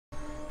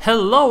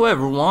Hello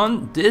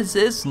everyone, this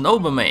is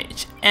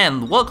NovaMage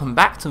and welcome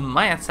back to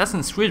my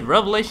Assassin's Creed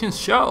Revelations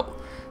show.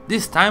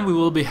 This time we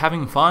will be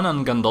having fun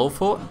on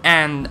Gandolfo,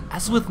 and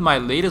as with my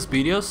latest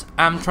videos,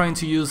 I'm trying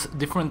to use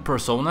different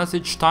personas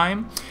each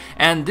time,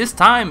 and this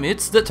time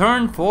it's the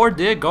turn for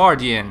the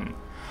Guardian.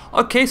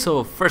 Okay,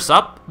 so first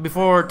up,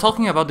 before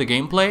talking about the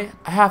gameplay,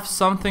 I have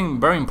something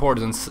very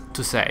important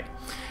to say,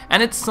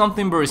 and it's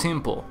something very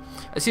simple.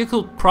 As you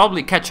could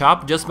probably catch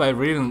up just by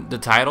reading the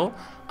title,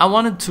 I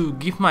wanted to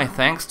give my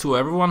thanks to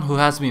everyone who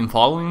has been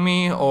following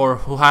me or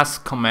who has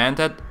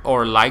commented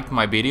or liked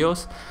my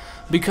videos,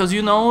 because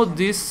you know,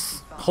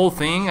 this whole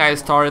thing I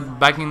started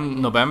back in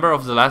November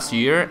of the last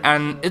year,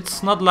 and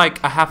it's not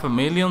like I have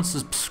 1,000,000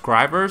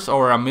 subscribers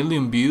or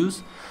 1,000,000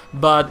 views,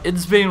 but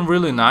it's been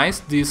really nice,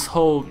 this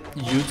whole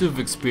YouTube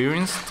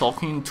experience,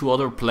 talking to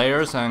other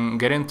players and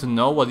getting to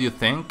know what you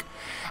think.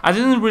 I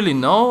didn't really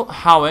know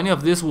how any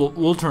of this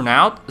will turn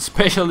out,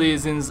 especially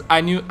since I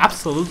knew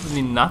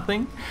absolutely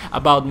nothing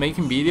about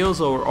making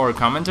videos or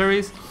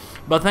commentaries,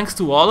 but thanks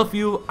to all of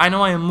you, I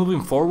know I am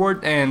moving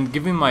forward and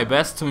giving my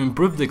best to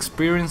improve the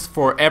experience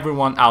for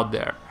everyone out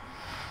there.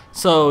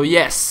 So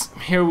yes,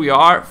 here we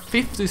are,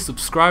 50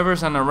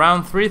 subscribers and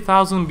around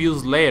 3,000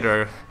 views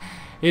later.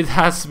 It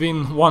has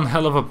been one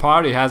hell of a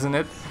party, hasn't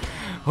it?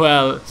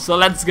 Well, so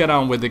let's get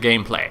on with the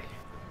gameplay.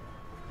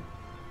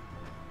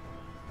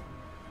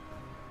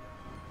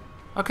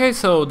 Okay,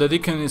 so the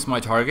Deacon is my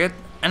target,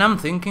 and I'm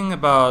thinking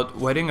about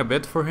waiting a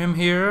bit for him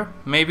here.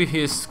 Maybe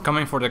he's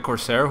coming for the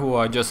Corsair who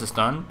I just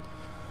stunned.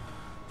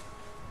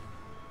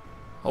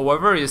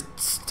 However,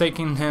 it's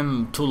taking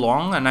him too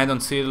long and I don't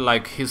see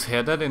like he's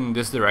headed in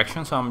this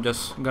direction, so I'm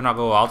just gonna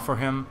go out for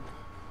him.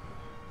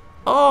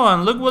 Oh,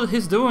 and look what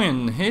he's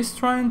doing. He's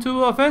trying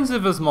to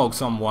offensive smoke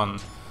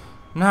someone.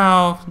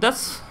 Now,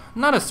 that's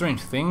not a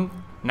strange thing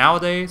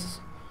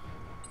nowadays.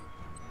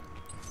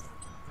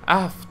 I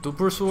have 2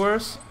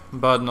 pursuers,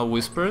 but no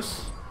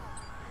whispers.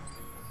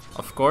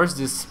 Of course,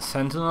 this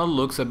sentinel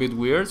looks a bit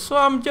weird, so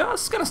I'm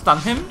just gonna stun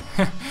him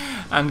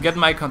and get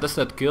my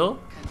contested kill.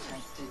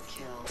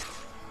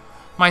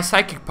 My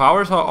psychic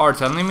powers are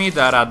telling me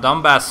that a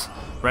dumbass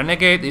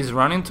renegade is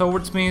running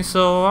towards me,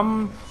 so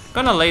I'm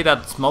gonna lay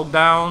that smoke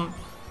down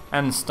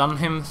and stun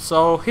him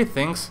so he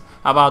thinks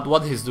about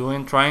what he's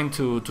doing, trying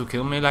to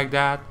kill me like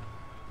that.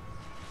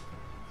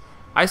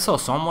 I saw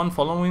someone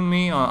following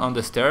me on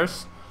the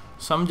stairs,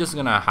 so I'm just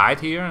gonna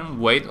hide here and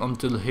wait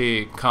until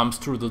he comes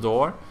through the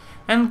door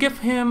and give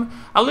him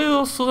a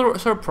little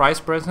surprise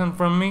present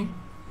from me.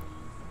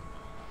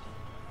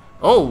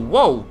 Oh,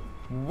 whoa,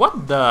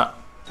 what the...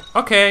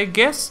 Okay, I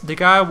guess the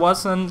guy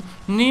wasn't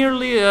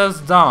nearly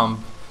as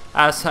dumb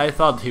as I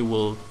thought he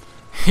would.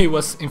 He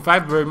was in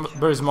fact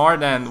very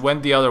smart and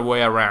went the other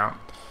way around.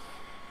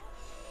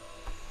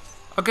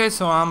 Okay,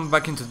 so I'm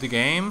back into the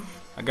game.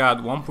 I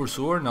got 1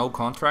 pursuer, no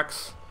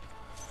contracts.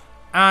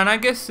 And I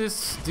guess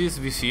it's this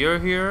Vizier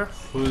here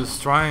who's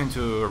trying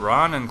to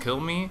run and kill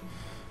me.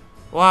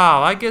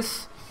 Wow, I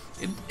guess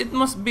it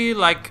must be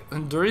like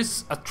there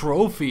is a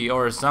trophy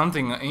or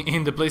something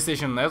in the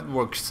PlayStation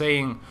Network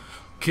saying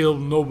kill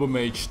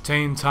NovaMage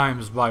 10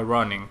 times by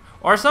running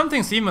or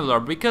something similar,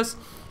 because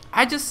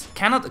I just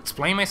cannot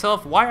explain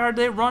myself. Why are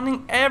they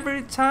running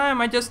every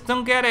time? I just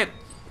don't get it.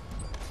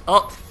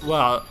 Oh,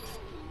 well,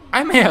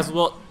 I may as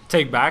well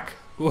take back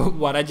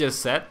what I just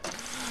said,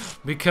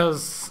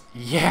 because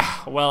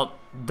yeah, well,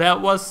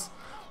 that was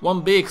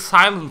one big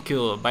silent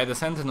kill by the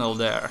sentinel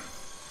there.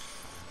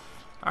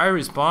 I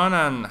respawn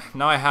and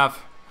now I have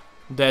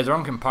the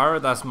drunken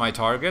pirate as my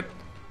target.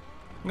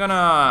 I'm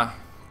gonna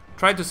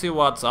try to see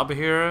what's up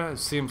here. It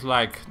seems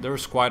like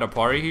there's quite a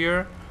party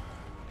here.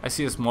 I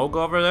see a smoke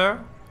over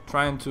there,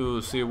 trying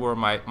to see where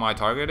my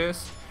target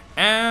is,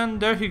 and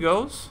there he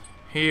goes.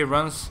 He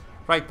runs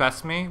right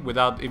past me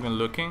without even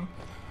looking.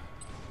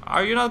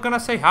 Are you not gonna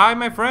say hi,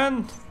 my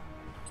friend?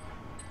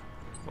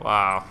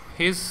 Wow,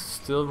 he's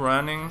still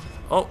running.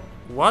 Oh,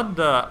 what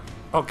the...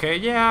 Okay,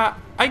 yeah,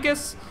 I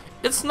guess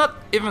it's not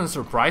even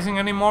surprising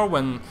anymore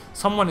when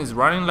someone is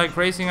running like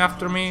crazy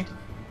after me.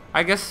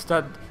 I guess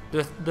that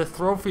the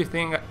trophy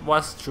thing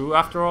was true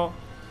after all.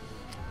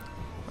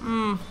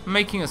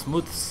 Making a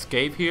smooth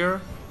escape here,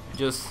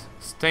 just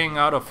staying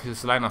out of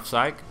his line of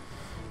sight.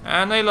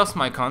 And I lost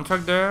my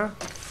contract there,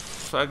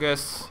 so I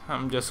guess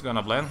I'm just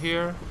gonna blend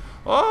here.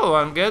 Oh,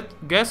 and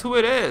guess who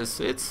it is?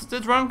 It's the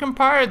drunken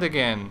pirate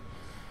again.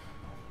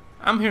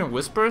 I'm hearing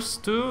whispers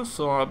too,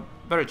 so I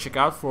better check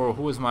out for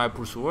who is my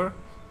pursuer.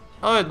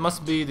 Oh, it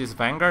must be this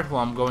Vanguard who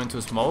I'm going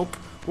to smoke.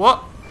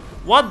 What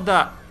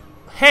the...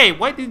 Hey,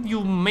 why did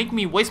you make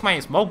me waste my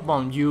smoke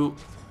bomb, you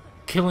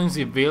killing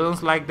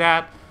civilians like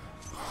that?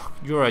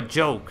 You're a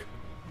joke.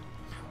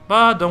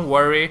 But don't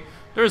worry,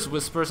 there's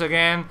whispers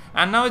again,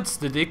 and now it's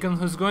the Deacon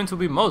who's going to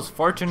be most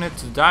fortunate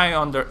to die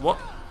under... What?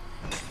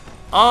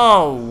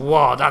 Oh,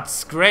 wow,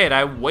 that's great.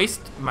 I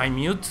waste my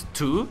mute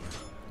too?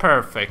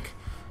 Perfect.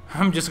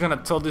 I'm just gonna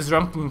tell this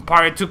drunken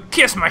pirate to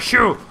kiss my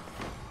shoe!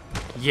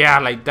 Yeah,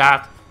 like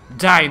that.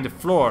 Die in the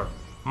floor,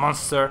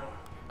 monster.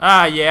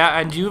 Ah, yeah,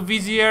 and you,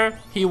 Vizier?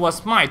 He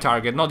was my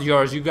target, not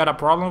yours. You got a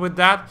problem with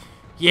that?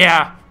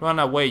 Yeah, run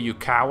away, you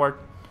coward.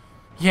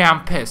 Yeah,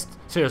 I'm pissed.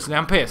 Seriously,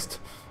 I'm pissed.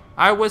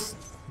 I was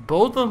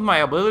both of my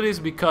abilities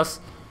because,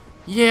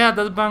 yeah,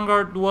 that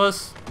Vanguard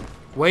was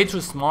way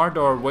too smart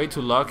or way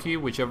too lucky,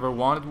 whichever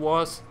one it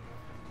was.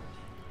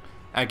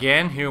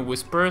 Again, here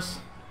whispers.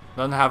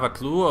 Don't have a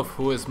clue of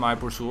who is my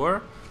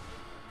pursuer.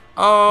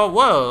 Oh,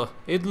 well,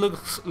 it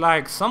looks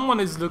like someone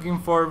is looking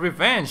for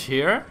revenge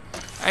here.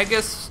 I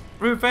guess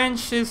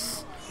revenge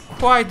is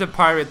quite the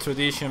pirate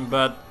tradition,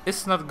 but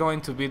it's not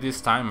going to be this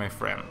time, my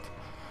friend.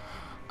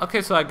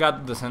 Okay, so I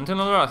got the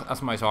Sentinel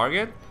as my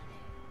target.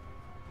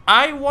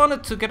 I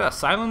wanted to get a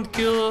silent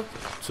kill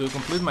to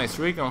complete my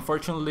streak.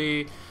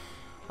 Unfortunately,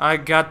 I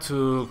got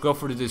to go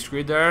for the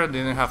discreet there.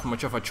 Didn't have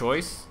much of a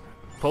choice.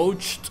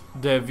 Poached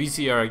the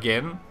VCR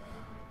again.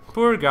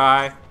 Poor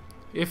guy.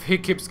 If he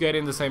keeps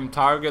getting the same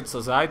targets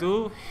as I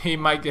do, he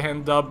might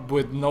end up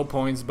with no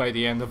points by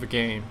the end of the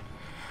game.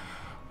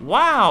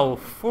 Wow,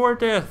 for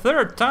the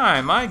third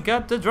time I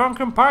got the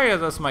Drunken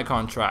Pirate as my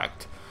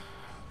contract.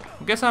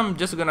 Guess I'm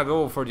just gonna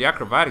go for the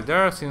acrobatic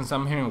there since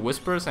I'm hearing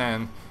whispers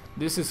and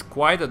this is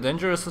quite a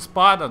dangerous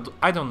spot.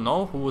 I don't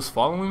know who was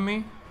following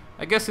me.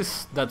 I guess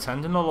it's that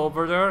sentinel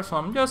over there, so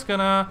I'm just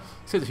gonna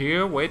sit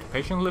here, wait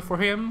patiently for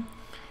him.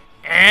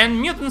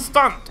 And mutant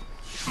stunt!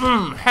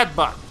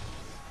 Headbutt!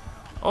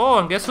 Oh,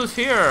 and guess who's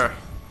here?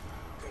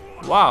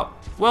 Wow,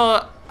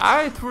 well,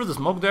 I threw the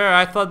smoke there.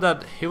 I thought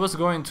that he was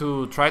going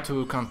to try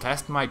to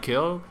contest my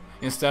kill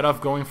instead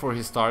of going for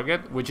his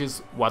target, which is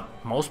what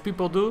most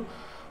people do.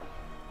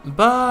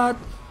 But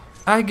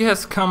I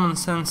guess common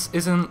sense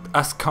isn't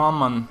as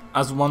common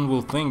as one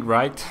will think,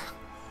 right?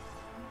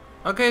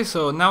 Okay,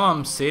 so now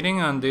I'm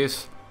sitting on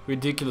this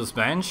ridiculous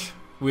bench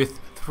with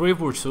 3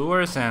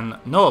 pursuers and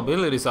no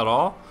abilities at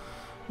all,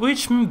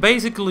 which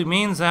basically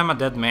means I'm a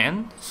dead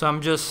man, so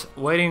I'm just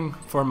waiting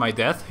for my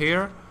death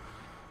here.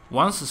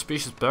 One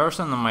suspicious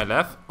person on my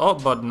left. Oh,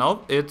 but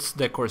no, it's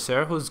the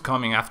Corsair who's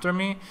coming after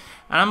me.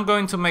 And I'm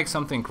going to make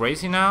something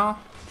crazy now.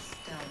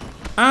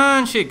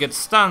 And she gets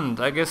stunned.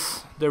 I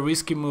guess the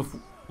risky move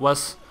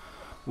was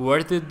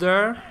worth it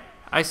there.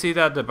 I see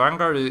that the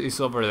Vanguard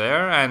is over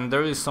there and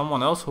there is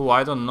someone else who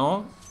I don't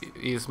know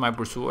is my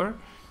pursuer.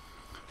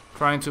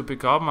 Trying to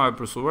pick up my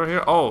pursuer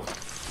here. Oh,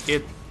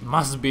 it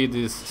must be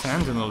this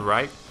Sentinel,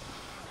 right?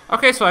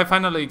 Okay, so I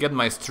finally get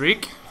my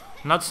streak.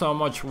 Not so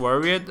much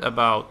worried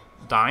about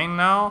dying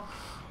now,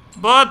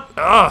 but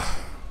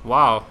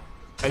wow,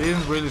 I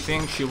didn't really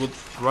think she would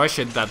rush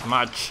it that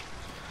much.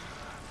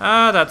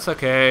 That's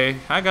okay,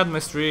 I got my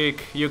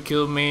streak, you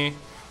killed me.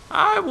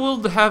 I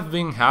would have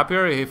been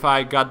happier if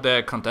I got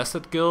the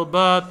contested kill,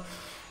 but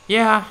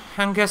yeah,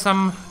 I guess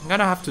I'm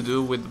gonna have to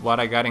do with what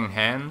I got in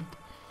hand.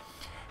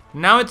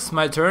 Now it's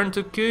my turn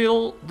to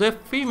kill the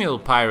female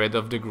pirate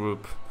of the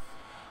group.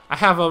 I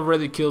have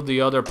already killed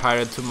the other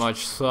pirate too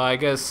much, so I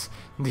guess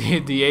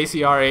the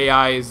ACR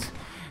AI is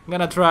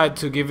gonna try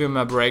to give him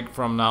a break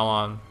from now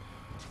on.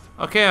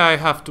 Okay, I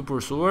have 2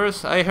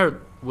 pursuers. I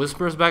heard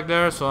whispers back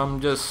there, so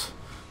I'm just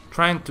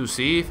trying to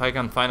see if I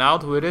can find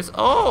out who it is.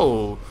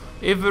 Oh,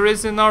 if it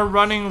isn't our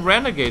running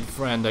renegade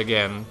friend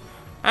again.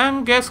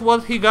 And guess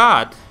what he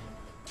got?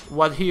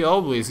 What he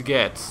always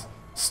gets.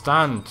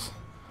 Stunned.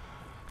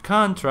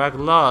 Contract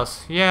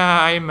loss. Yeah,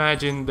 I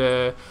imagine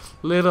the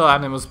little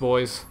Animus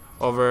boys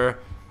over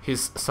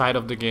his side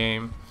of the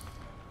game.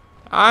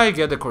 I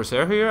get the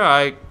Corsair here.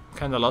 I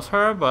kinda lost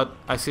her, but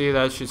I see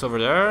that she's over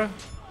there.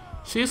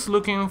 She's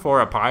looking for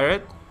a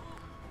pirate,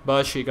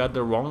 but she got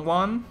the wrong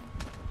one.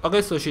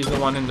 Okay, so she's the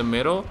one in the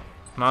middle.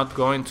 Not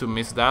going to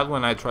miss that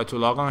when I try to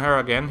log on her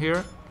again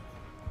here.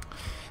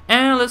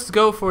 And let's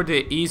go for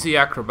the easy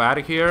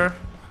acrobatic here.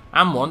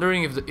 I'm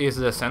wondering if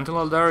the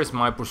sentinel there is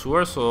my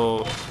pursuer,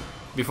 so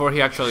before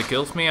he actually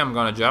kills me, I'm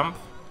gonna jump.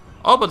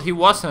 Oh, but he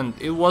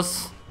wasn't. It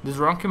was the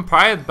drunken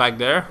pirate back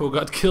there who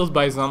got killed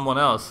by someone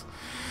else.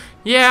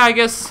 Yeah, I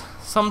guess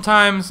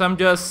sometimes I'm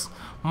just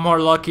more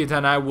lucky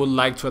than I would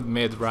like to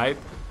admit, right?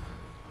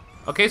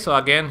 Okay, so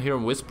again, here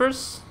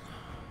whispers.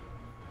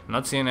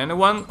 Not seeing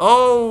anyone.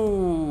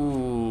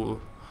 Oh,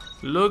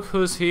 look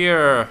who's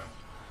here.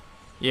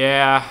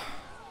 Yeah,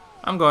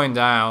 I'm going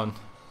down.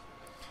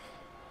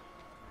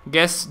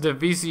 Guess the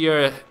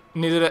Vizier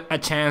needed a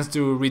chance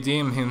to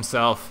redeem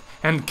himself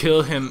and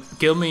kill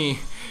me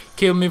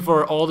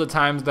for all the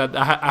times that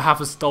I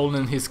have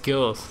stolen his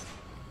kills.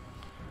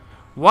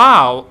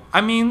 Wow,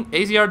 I mean,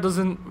 ACR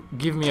doesn't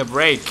give me a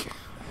break.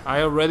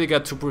 I already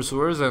got 2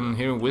 pursuers and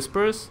hearing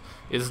whispers.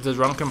 It's the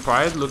drunken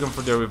pirate looking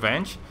for their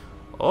revenge.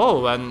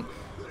 Oh, and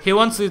he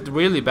wants it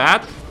really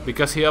bad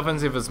because he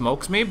offensive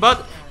smokes me,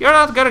 but you're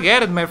not gonna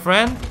get it, my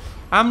friend.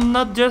 I'm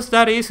not just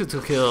that easy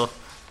to kill.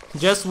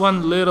 Just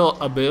one little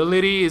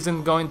ability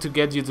isn't going to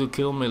get you to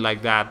kill me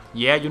like that.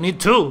 Yeah, you need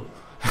 2.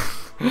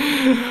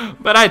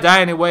 But I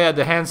die anyway at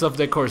the hands of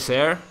the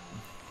Corsair,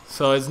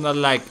 so it's not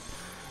like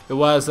it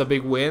was a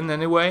big win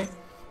anyway.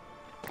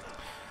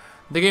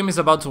 The game is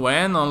about to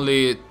end,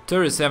 only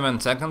 37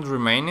 seconds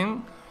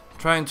remaining.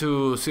 Trying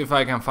to see if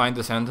I can find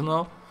the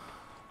sentinel.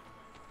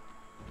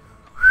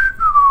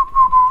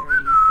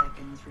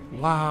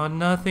 Wow,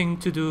 nothing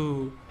to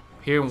do.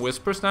 Hearing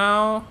whispers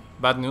now.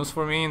 Bad news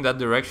for me in that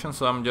direction,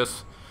 so I'm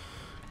just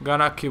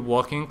gonna keep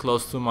walking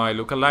close to my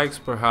lookalikes,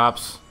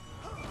 perhaps.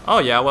 Oh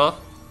yeah, well,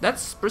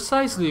 that's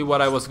precisely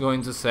what I was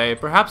going to say.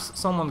 Perhaps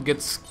someone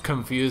gets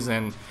confused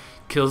and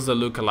kills the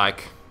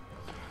lookalike.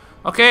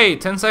 Okay,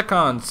 10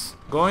 seconds.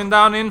 Going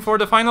down in for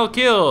the final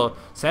kill.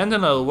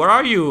 Sentinel, where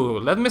are you?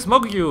 Let me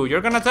smoke you.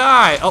 You're gonna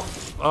die.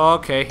 Oh,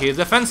 okay, he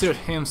defends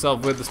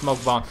himself with the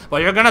smoke bomb,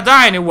 but you're gonna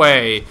die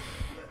anyway.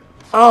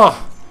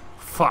 Oh,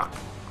 fuck.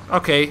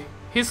 Okay,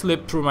 he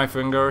slipped through my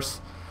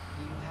fingers.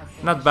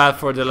 Not bad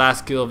for the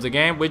last kill of the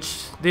game,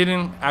 which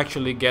didn't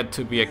actually get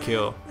to be a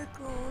kill.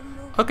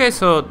 Okay,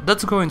 so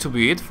that's going to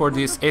be it for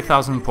this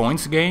 8000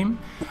 points game.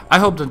 I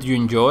hope that you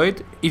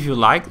enjoyed. If you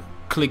liked,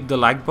 click the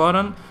like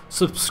button,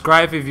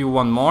 subscribe if you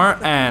want more,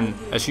 and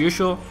as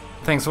usual,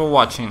 thanks for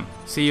watching.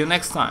 See you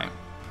next time.